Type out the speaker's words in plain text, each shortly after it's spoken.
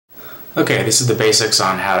Okay, this is the basics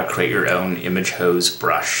on how to create your own image hose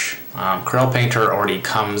brush. Corel Painter already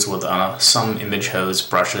comes with some image hose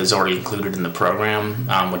brushes already included in the program.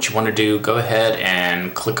 What you want to do, go ahead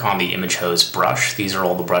and click on the image hose brush. These are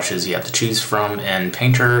all the brushes you have to choose from in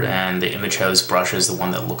Painter, and the image hose brush is the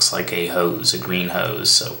one that looks like a hose, a green hose.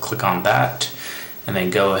 So click on that, and then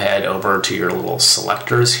go ahead over to your little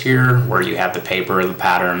selectors here where you have the paper, the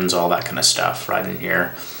patterns, all that kind of stuff right in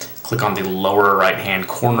here. Click on the lower right hand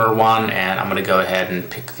corner one, and I'm going to go ahead and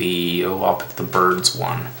pick I'll pick the birds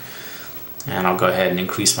one. And I'll go ahead and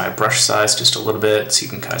increase my brush size just a little bit so you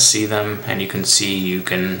can kind of see them, and you can see you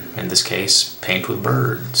can, in this case, paint with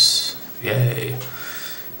birds. Yay.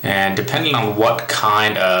 And depending on what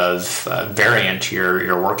kind of variant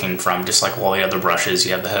you're working from, just like all the other brushes,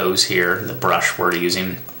 you have the hose here, the brush we're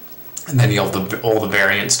using, and then you have all the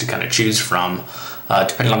variants to kind of choose from.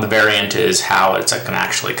 Depending on the variant is how it's going to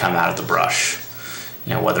actually come out of the brush.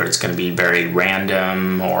 You know, whether it's going to be very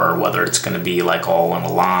random, or whether it's going to be like all in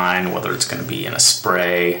a line, whether it's going to be in a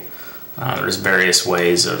spray. There's various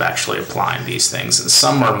ways of actually applying these things, and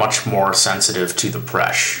some are much more sensitive to the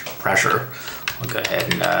pressure. I'll go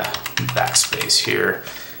ahead and backspace here,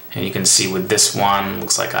 and you can see with this one,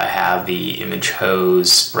 looks like I have the image hose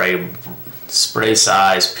spray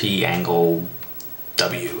size P angle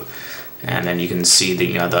W. And then you can see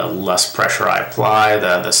the less pressure I apply,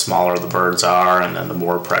 the smaller the birds are, and then the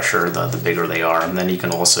more pressure, the bigger they are. And then you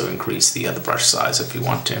can also increase the brush size if you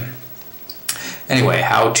want to. Anyway,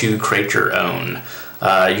 how to create your own.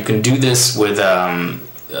 You can do this with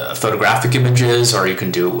photographic images, or you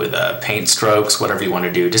can do it with paint strokes, whatever you want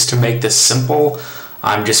to do. Just to make this simple,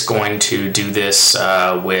 I'm just going to do this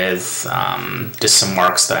with just some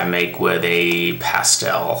marks that I make with a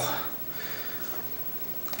pastel.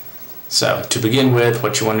 So to begin with,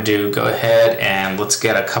 what you want to do, go ahead and let's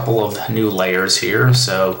get a couple of new layers here.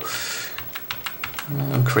 So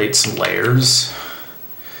create some layers.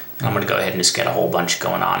 And I'm going to go ahead and just get a whole bunch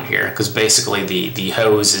going on here, because basically the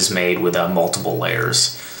hose is made with multiple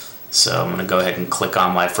layers. So I'm going to go ahead and click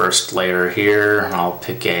on my first layer here. I'll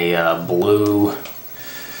pick a blue,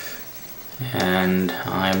 and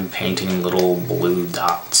I'm painting little blue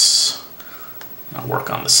dots. I'll work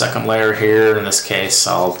on the second layer here. In this case,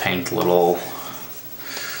 I'll paint little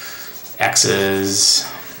X's.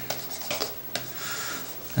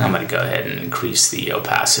 And I'm going to go ahead and increase the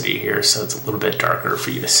opacity here so it's a little bit darker for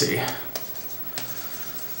you to see.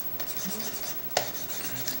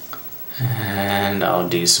 And I'll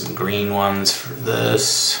do some green ones for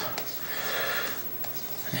this.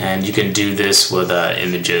 And you can do this with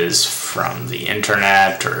images from the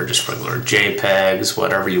internet, or just regular JPEGs,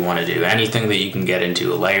 whatever you want to do. Anything that you can get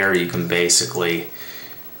into a layer, you can basically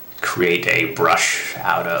create a brush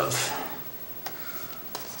out of.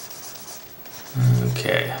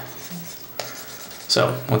 Okay.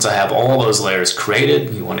 So once I have all those layers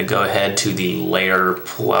created, you want to go ahead to the layer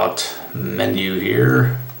pull-out menu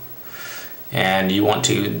here, and you want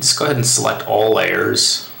to just go ahead and select all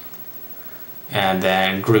layers, and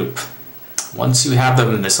then group. Once you have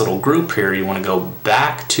them in this little group here, you want to go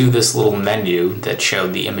back to this little menu that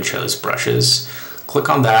showed the image hose brushes. Click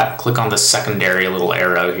on that, click on the secondary little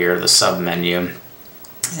arrow here, the sub menu,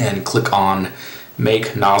 and click on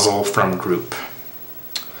Make Nozzle from Group.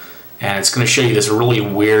 And it's going to show you this really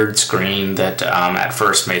weird screen that at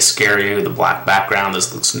first may scare you. The black background,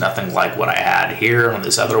 this looks nothing like what I had here on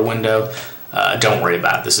this other window. Don't worry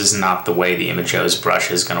about it. This is not the way the image hose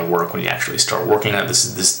brush is going to work when you actually start working on it. This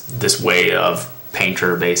is this way of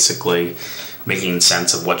Painter basically making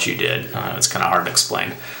sense of what you did. It's kind of hard to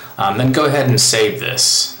explain. Then go ahead and save this.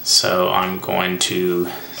 So I'm going to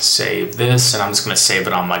save this, and I'm just going to save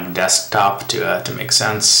it on my desktop to make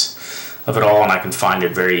sense of it all, and I can find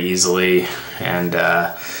it very easily. And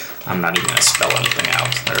I'm not even going to spell anything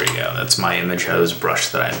out. There we go. That's my image hose brush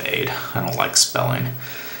that I made. I don't like spelling.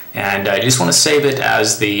 And I just want to save it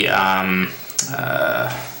as the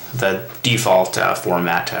default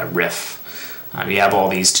format, RIF. You have all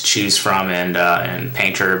these to choose from, and in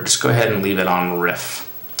Painter, just go ahead and leave it on RIF.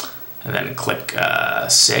 And then click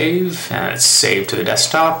Save, and it's saved to the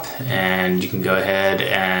desktop. And you can go ahead,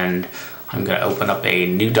 and I'm going to open up a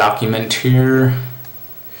new document here.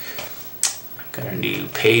 I've got a new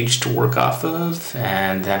page to work off of,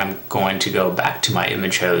 and then I'm going to go back to my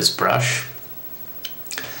image hose brush.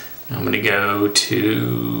 I'm going to go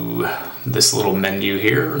to this little menu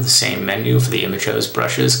here, the same menu for the image hose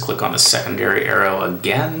brushes. Click on the secondary arrow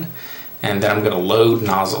again, and then I'm going to load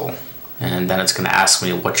nozzle. And then it's going to ask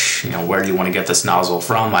me where do you want to get this nozzle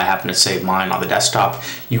from. I happen to save mine on the desktop.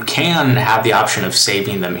 You can have the option of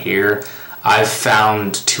saving them here. I've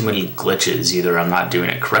found too many glitches. Either I'm not doing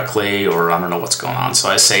it correctly or I don't know what's going on. So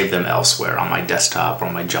I save them elsewhere on my desktop or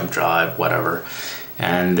my jump drive, whatever.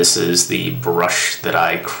 And this is the brush that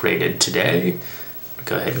I created today.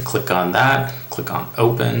 Go ahead and click on that, click on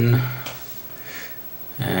open,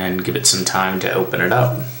 and give it some time to open it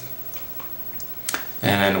up.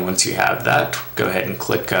 And once you have that, go ahead and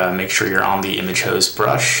click, make sure you're on the image hose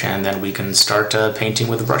brush, and then we can start painting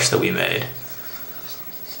with the brush that we made.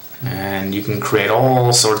 And you can create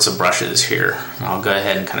all sorts of brushes here. I'll go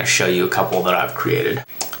ahead and kind of show you a couple that I've created.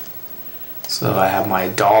 So I have my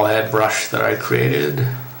doll head brush that I created,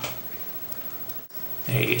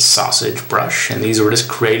 a sausage brush, and these were just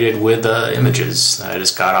created with images. I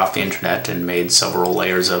just got off the internet and made several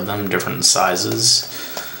layers of them, different sizes,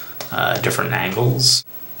 different angles.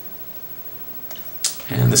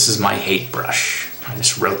 And this is my hate brush. I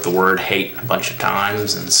just wrote the word hate a bunch of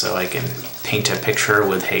times, and so I can paint a picture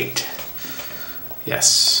with hate.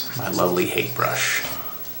 Yes, my lovely hate brush.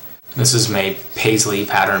 This is my paisley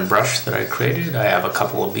pattern brush that I created. I have a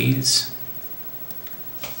couple of these.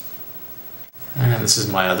 And this is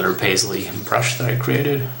my other paisley brush that I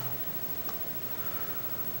created.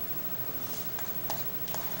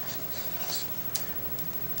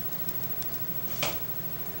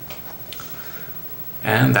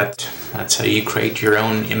 And that's how you create your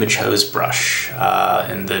own image hose brush.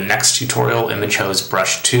 In the next tutorial, image hose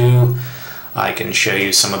brush 2, I can show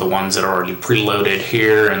you some of the ones that are already preloaded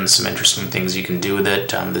here and some interesting things you can do with it.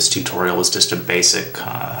 This tutorial is just a basic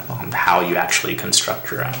on how you actually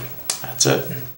construct your own. That's it.